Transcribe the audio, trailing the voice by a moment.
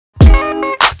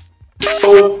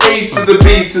Oh, A to the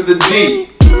B to the G.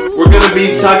 We're gonna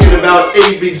be talking about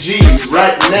ABGs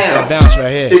right now. Bounce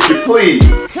right here. If you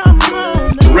please.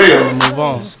 Real. Move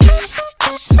on.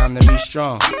 Time to be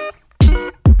strong.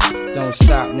 Don't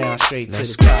stop now, straight to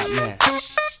the top now.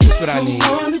 That's what I need.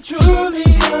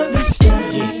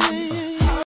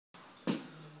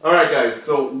 Alright guys,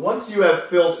 so once you have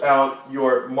filled out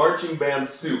your marching band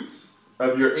suit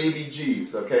of your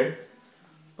ABGs, okay?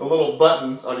 The little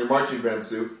buttons on your marching band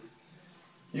suit.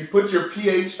 You've put your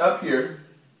pH up here,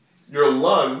 your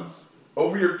lungs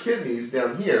over your kidneys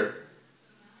down here.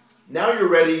 Now you're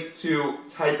ready to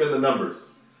type in the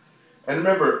numbers. And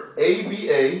remember,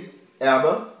 ABA,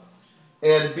 ABBA,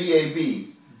 and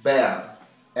BAB, BAB.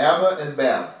 ABBA and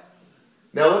BAB.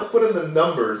 Now let's put in the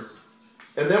numbers,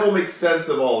 and then we'll make sense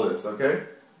of all this, okay?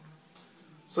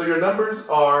 So your numbers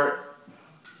are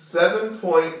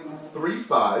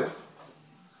 7.35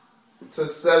 to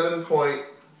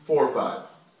 7.45.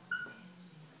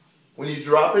 When you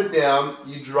drop it down,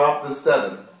 you drop the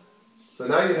 7. So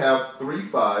now you have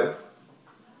 3.5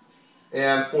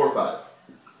 and 4.5.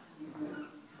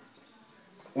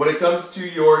 When it comes to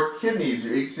your kidneys,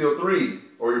 your HCO3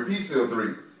 or your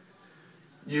PCO3,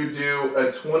 you do a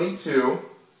 22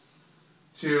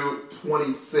 to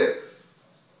 26.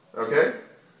 Okay?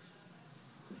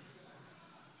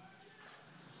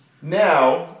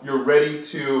 Now you're ready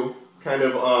to kind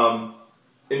of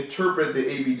interpret the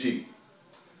ABG.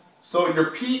 So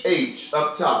your pH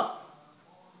up top,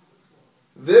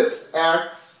 this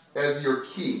acts as your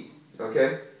key,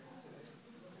 okay?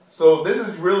 So this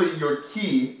is really your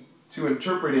key to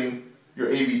interpreting your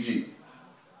ABG.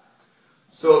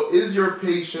 So is your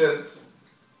patient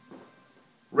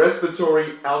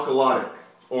respiratory alkalotic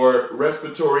or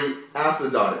respiratory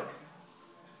acidotic?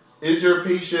 Is your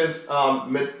patient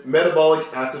metabolic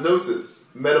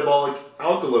acidosis, metabolic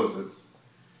alkalosis?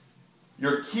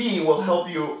 Your key will help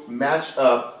you match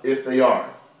up if they are.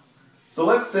 So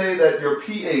let's say that your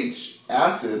pH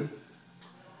acid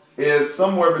is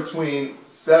somewhere between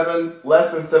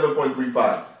less than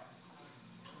 7.35.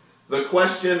 The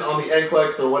question on the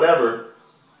NCLEX or whatever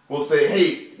will say,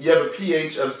 hey, you have a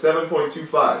pH of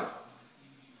 7.25,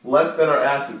 less than our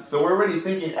acid. So we're already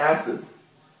thinking acid.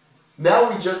 Now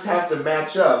we just have to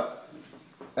match up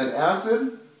an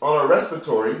acid on our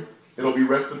respiratory, it'll be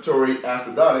respiratory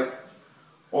acidotic,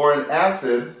 or an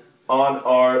acid on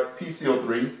our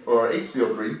PCO3 or our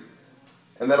HCO3,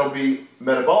 and that'll be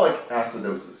metabolic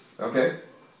acidosis, okay?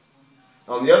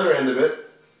 On the other end of it,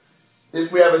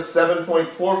 if we have a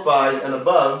 7.45 and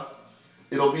above,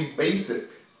 it'll be basic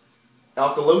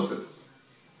alkalosis.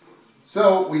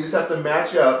 So we just have to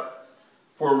match up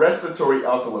for respiratory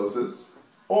alkalosis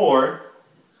or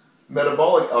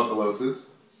metabolic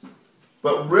alkalosis.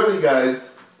 But really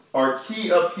guys, our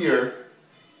key up here,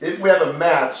 if we have a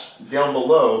match down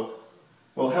below,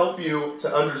 will help you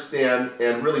to understand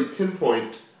and really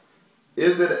pinpoint,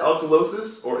 is it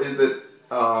alkalosis or is it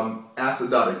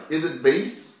acidotic? Is it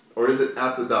base or is it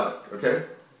acidotic, okay?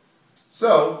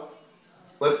 So,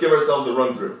 let's give ourselves a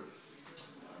run through.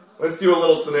 Let's do a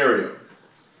little scenario.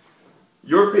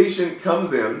 Your patient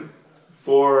comes in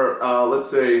for,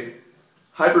 let's say,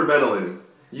 hyperventilating.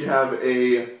 You have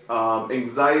a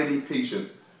anxiety patient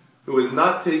who is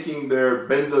not taking their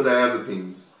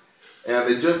benzodiazepines, and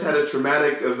they just had a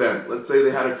traumatic event. Let's say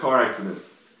they had a car accident,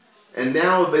 and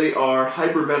now they are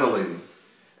hyperventilating,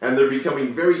 and they're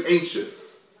becoming very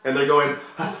anxious, and they're going,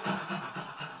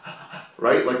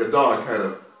 right, like a dog, kind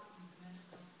of.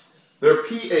 Their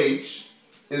pH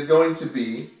is going to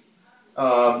be,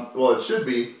 well, it should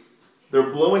be,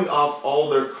 they're blowing off all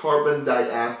their carbon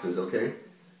diacid, okay?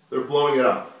 They're blowing it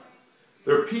off.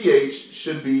 Their pH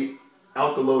should be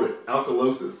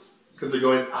alkalosis, because they're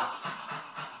going,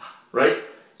 right?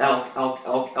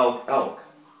 Alk.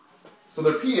 So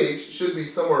their pH should be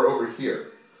somewhere over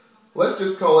here. Let's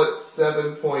just call it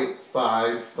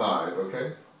 7.55,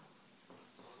 okay?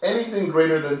 Anything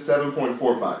greater than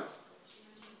 7.45.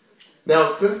 Now,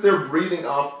 since they're breathing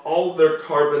off all their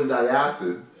carbon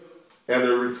diacid and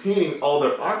they're retaining all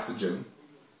their oxygen,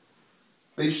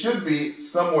 they should be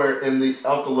somewhere in the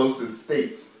alkalosis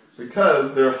state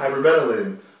because they're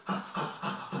hyperventilating.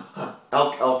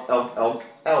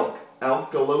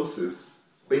 Alkalosis,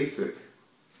 basic.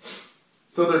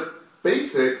 So they're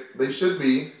basic, they should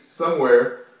be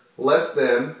somewhere less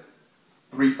than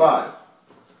 3.5.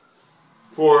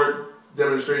 For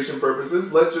demonstration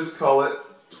purposes, let's just call it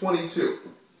 22.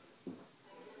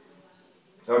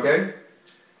 Okay?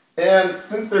 And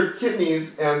since their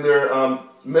kidneys and their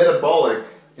metabolic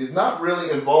is not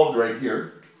really involved right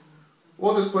here,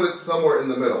 we'll just put it somewhere in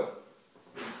the middle.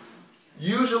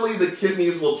 Usually the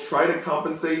kidneys will try to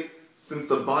compensate since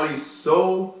the body's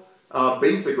so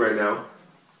basic right now.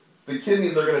 The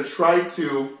kidneys are going to try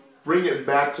to bring it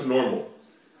back to normal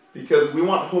because we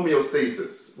want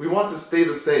homeostasis. We want to stay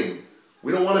the same.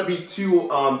 We don't want to be too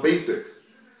basic.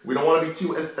 We don't want to be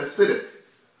too acidic.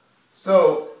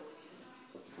 So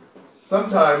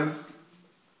sometimes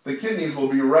the kidneys will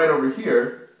be right over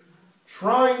here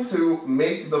trying to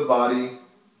make the body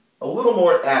a little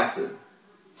more acid.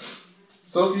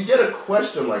 So if you get a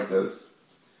question like this,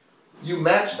 you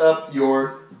match up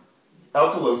your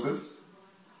alkalosis,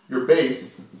 your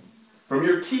base, from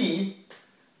your key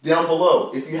down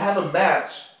below. If you have a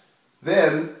match,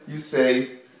 then you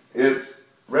say it's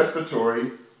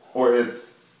respiratory or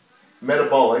it's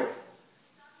metabolic,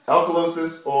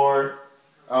 alkalosis or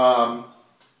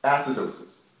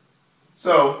acidosis.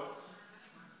 So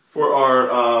for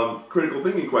our critical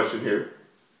thinking question here,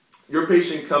 your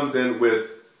patient comes in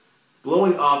with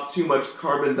blowing off too much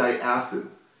carbon dioxide.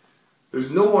 There's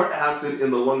no more acid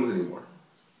in the lungs anymore.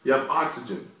 You have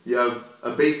oxygen. You have a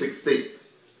basic state.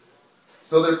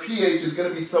 So their pH is going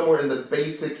to be somewhere in the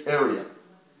basic area.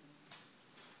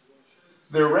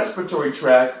 Their respiratory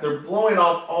tract, they're blowing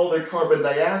off all their carbon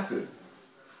dioxide.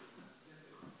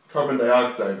 Carbon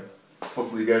dioxide.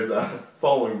 Hopefully you guys are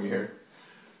following me here.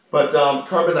 But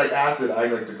carbon dioxide, I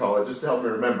like to call it, just to help me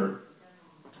remember.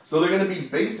 So they're going to be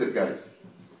basic, guys.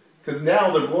 Because now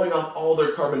they're blowing off all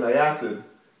their carbon dioxide,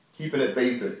 keeping it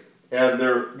basic. And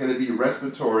they're going to be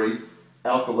respiratory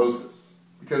alkalosis.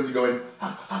 Because they're going,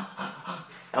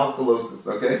 alkalosis,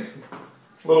 okay?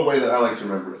 A little way that I like to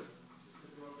remember it.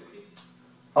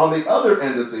 On the other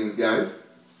end of things, guys,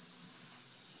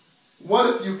 what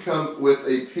if you come with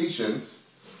a patient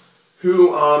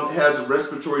who has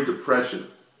respiratory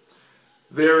depression?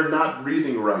 They're not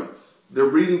breathing right. They're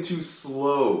breathing too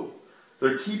slow.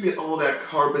 They're keeping all that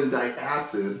carbon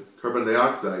dioxide,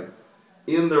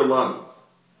 in their lungs.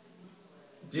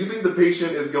 Do you think the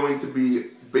patient is going to be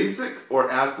basic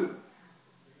or acid?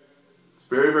 It's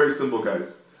very, very simple,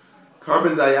 guys.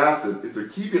 Carbon dioxide, if they're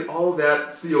keeping all that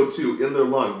CO2 in their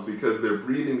lungs because they're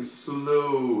breathing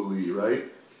slowly, right?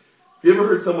 Have you ever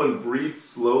heard someone breathe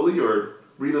slowly or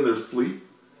breathe in their sleep?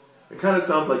 It kind of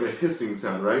sounds like a hissing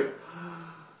sound, right?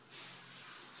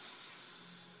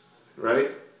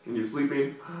 Right? When you're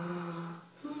sleeping.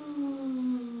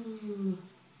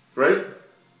 Right?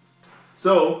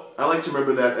 So, I like to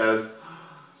remember that as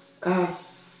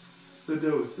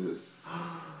acidosis.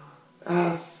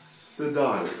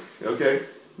 Acidotic. Okay?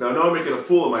 Now, I know I'm making a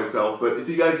fool of myself, but if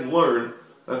you guys learn,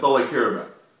 that's all I care about.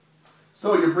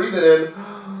 So, you're breathing in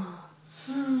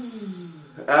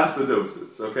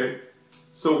acidosis. Okay?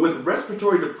 So, with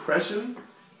respiratory depression,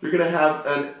 you're going to have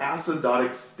an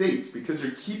acidotic state because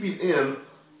you're keeping in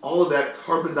all of that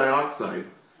carbon dioxide,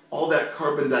 all that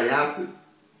carbon dioxide.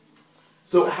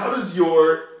 So how does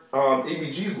your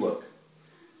ABGs look?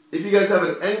 If you guys have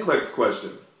an NCLEX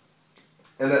question,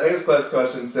 and that NCLEX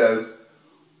question says,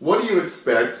 what do you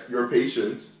expect your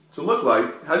patient to look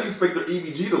like? How do you expect their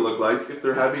ABG to look like if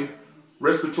they're having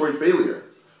respiratory failure?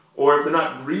 Or if they're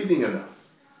not breathing enough?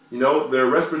 You know, their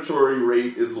respiratory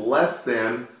rate is less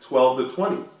than 12 to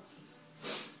 20.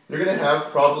 You're going to have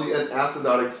probably an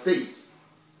acidotic state.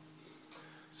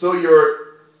 So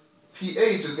your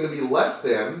pH is going to be less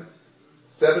than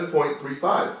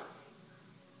 7.35.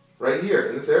 Right here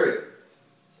in this area.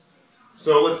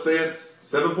 So let's say it's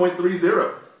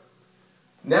 7.30.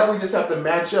 Now we just have to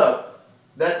match up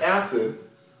that acid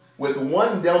with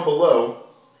one down below.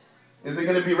 Is it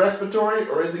going to be respiratory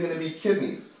or is it going to be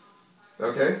kidneys?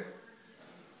 Okay?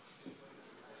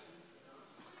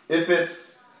 If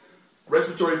it's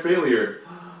respiratory failure,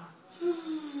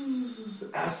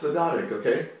 acidotic,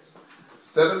 okay?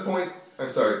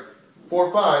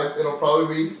 4.5, it'll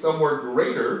probably be somewhere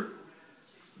greater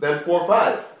than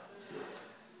 4.5.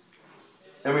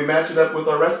 And we match it up with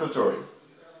our respiratory.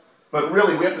 But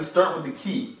really, we have to start with the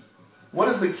key. What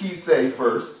does the key say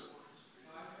first?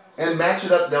 And match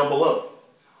it up down below.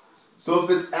 So if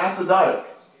it's acidotic,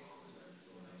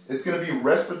 it's going to be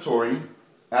respiratory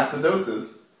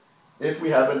acidosis if we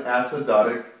have an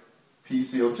acidotic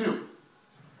PCO2,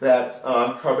 that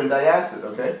carbon dioxide,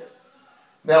 okay?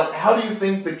 Now, how do you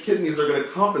think the kidneys are going to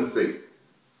compensate?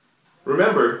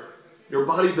 Remember, your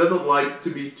body doesn't like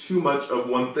to be too much of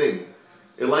one thing.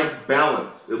 It likes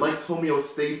balance. It likes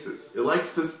homeostasis. It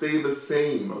likes to stay the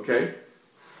same, okay?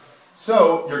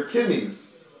 So, your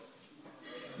kidneys,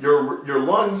 your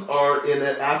lungs are in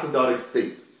an acidotic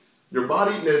state. Your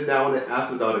body is now in an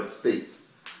acidotic state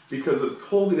because it's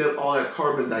holding in all that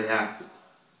carbon dioxide.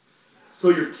 So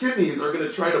your kidneys are going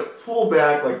to try to pull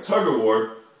back like tug of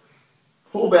war,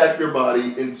 pull back your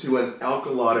body into an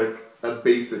alkalotic, a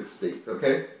basic state,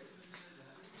 okay?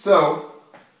 So,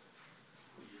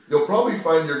 you'll probably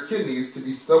find your kidneys to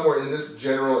be somewhere in this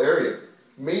general area.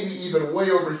 Maybe even way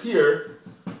over here,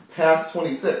 past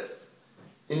 26,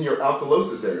 in your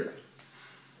alkalosis area.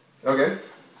 Okay?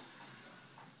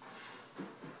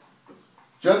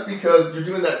 Just because you're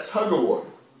doing that tug of war,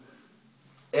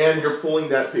 and you're pulling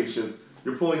that patient,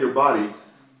 you're pulling your body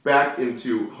back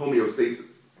into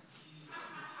homeostasis.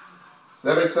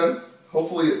 That makes sense?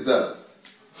 Hopefully it does.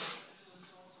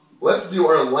 Let's do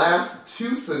our last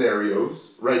two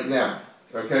scenarios right now,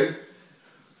 okay?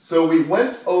 So we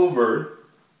went over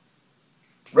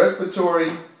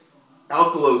respiratory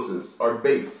alkalosis, our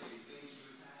base.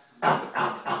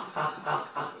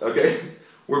 Okay?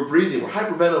 We're breathing, we're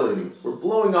hyperventilating, we're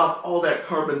blowing off all that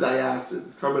carbon dioxide,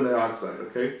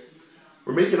 okay?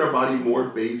 We're making our body more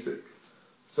basic.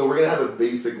 So we're going to have a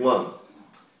basic lung.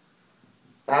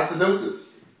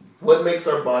 Acidosis. What makes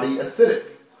our body acidic?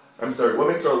 What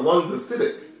makes our lungs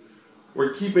acidic?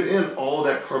 We're keeping in all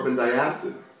that carbon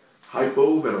dioxide.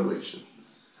 Hypoventilation.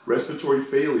 Respiratory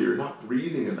failure, not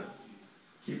breathing enough.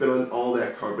 Keeping in all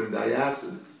that carbon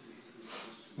dioxide.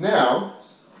 Now,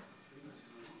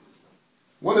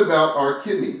 what about our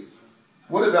kidneys?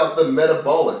 What about the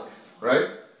metabolic, right?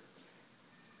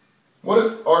 What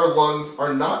if our lungs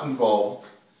are not involved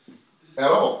at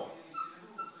all?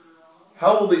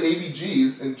 How will the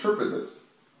ABGs interpret this?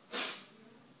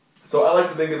 So I like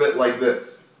to think of it like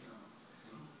this.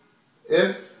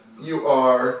 If you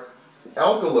are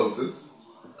alkalosis,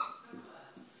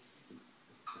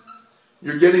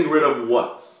 you're getting rid of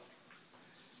what?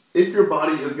 If your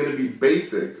body is going to be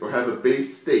basic or have a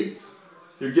base state,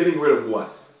 you're getting rid of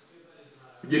what?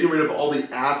 You're getting rid of all the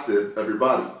acid of your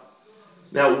body.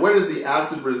 Now, where does the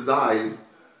acid reside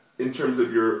in terms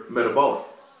of your metabolic?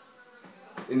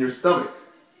 In your stomach.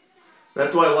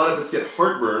 That's why a lot of us get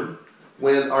heartburn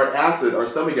when our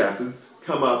stomach acids,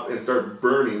 come up and start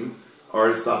burning our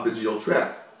esophageal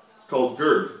tract. It's called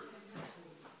GERD.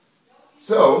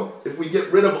 So, if we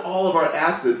get rid of all of our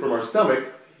acid from our stomach,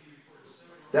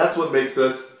 that's what makes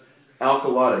us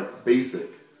alkalotic, basic.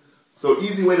 So,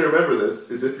 easy way to remember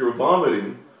this is if you're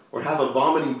vomiting or have a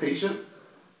vomiting patient,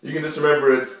 you can just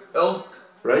remember it's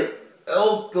right?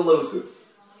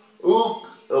 Alkalosis.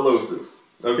 Alkalosis.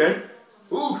 Okay?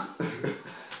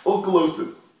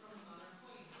 Alkalosis.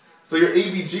 So your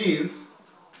ABGs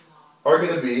are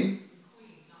going to be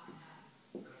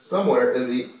somewhere in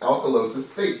the alkalosis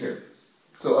state here.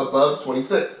 So above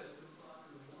 26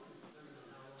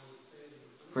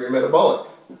 for your metabolic.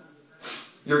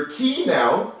 Your key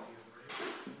now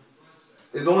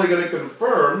is only going to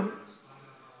confirm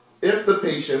if the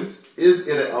patient is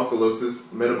in an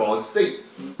alkalosis metabolic state.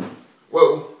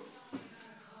 Whoa.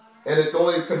 And it's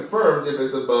only confirmed if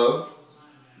it's above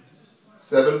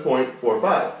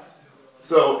 7.45.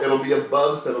 So it'll be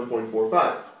above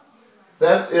 7.45.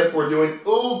 That's if we're doing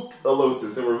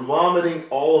alkalosis and we're vomiting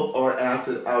all of our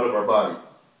acid out of our body.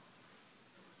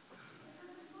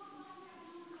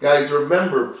 Guys,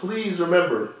 remember, please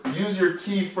remember, use your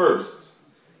key first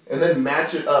and then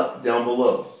match it up down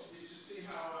below.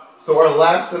 So our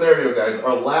last scenario, guys,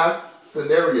 our last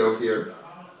scenario here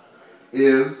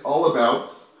is all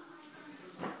about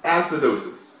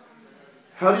acidosis.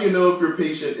 How do you know if your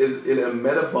patient is in a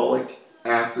metabolic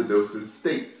acidosis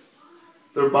state?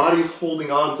 Their body's holding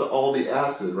on to all the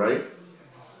acid, right?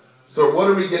 So what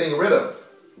are we getting rid of?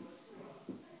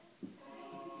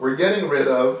 We're getting rid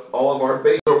of all of our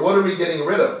base. So what are we getting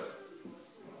rid of?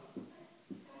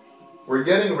 We're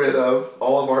getting rid of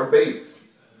all of our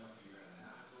base.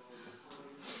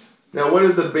 Now where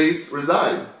does the base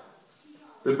reside?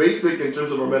 The basic, in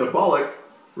terms of our metabolic,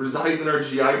 resides in our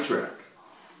GI tract.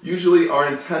 Usually our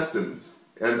intestines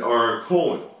and our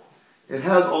colon. It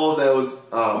has all of those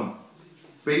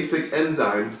basic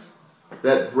enzymes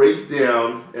that break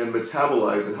down and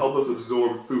metabolize and help us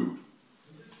absorb food.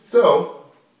 So,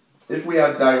 if we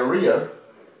have diarrhea,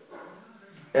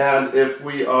 and if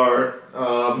we are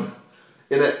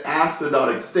in an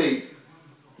acidotic state,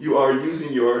 you are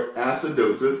using your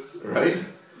acidosis, right?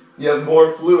 You have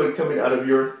more fluid coming out of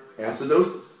your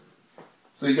acidosis.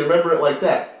 So you can remember it like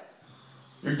that.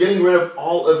 You're getting rid of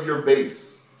all of your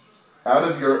base out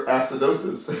of your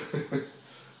acidosis.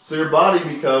 So your body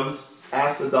becomes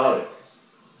acidotic.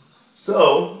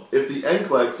 So, if the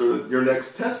NCLEX, or your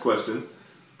next test question,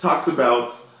 talks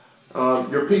about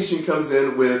your patient comes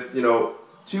in with,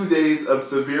 2 days of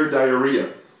severe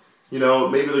diarrhea.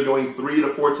 Maybe they're going 3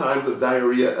 to 4 times of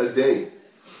diarrhea a day.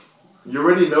 You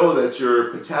already know that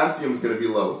your potassium is going to be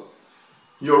low.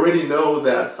 You already know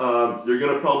that you're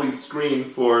going to probably screen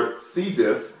for C.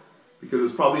 diff because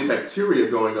there's probably bacteria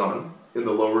going on in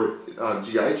the lower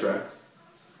GI tracts.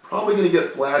 Probably going to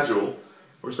get flagyl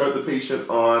or start the patient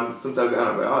on some type of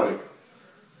antibiotic.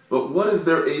 But what is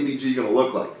their ABG going to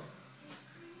look like?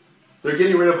 They're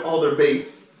getting rid of all their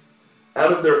base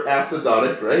out of their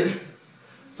acidotic, right?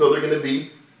 So they're going to be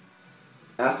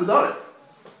acidotic.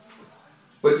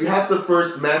 But you have to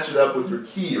first match it up with your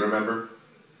key, remember?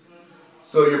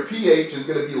 So your pH is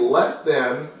going to be less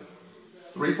than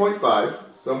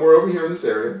 3.5, somewhere over here in this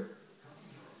area.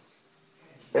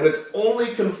 And it's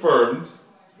only confirmed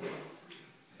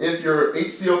if your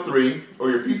HCO3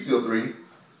 or your PCO3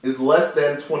 is less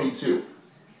than 22.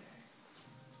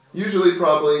 Usually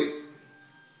probably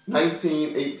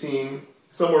 19, 18,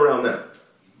 somewhere around there.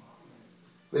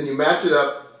 Then you match it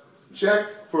up,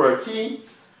 check for a key.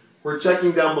 We're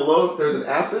checking down below if there's an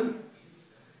acid.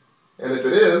 And if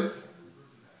it is,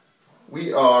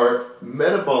 we are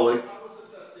metabolic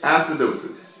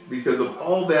acidosis because of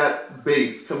all that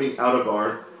base coming out of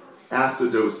our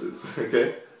acidosis,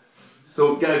 okay?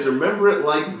 So guys, remember it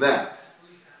like that.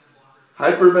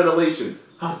 Hyperventilation.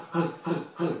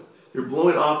 You're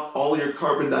blowing off all your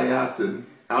carbon dioxide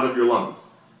out of your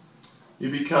lungs. You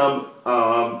become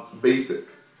basic.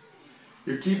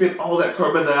 You're keeping all that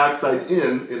carbon dioxide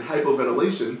in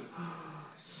hypoventilation.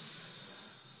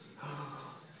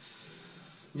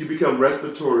 You become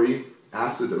respiratory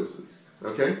acidosis,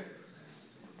 okay?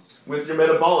 With your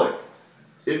metabolic,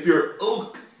 if you're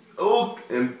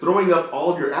and throwing up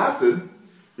all of your acid,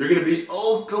 you're going to be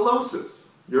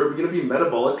alkalosis. You're going to be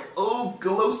metabolic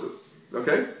alkalosis,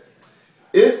 okay?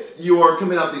 If you are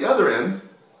coming out the other end,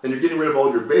 and you're getting rid of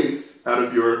all your base out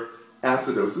of your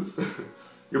acidosis,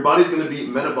 your body's going to be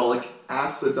metabolic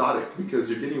acidotic because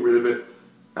you're getting rid of it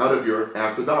out of your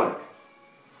acidotic.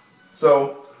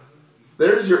 So,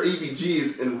 there's your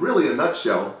ABGs in really a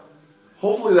nutshell.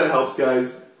 Hopefully that helps,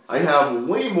 guys. I have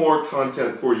way more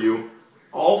content for you,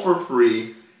 all for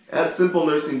free, at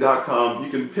simplenursing.com. You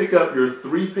can pick up your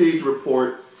 3-page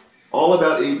report all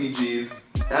about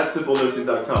ABGs at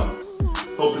simplenursing.com.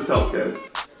 Hope this helps, guys.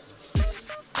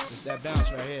 It's that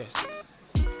bounce right here.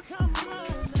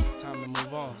 Time to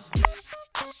move on.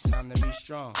 Time to be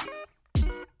strong.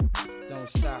 Don't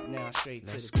stop now, straight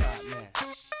to the top now.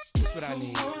 That's what I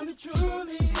need.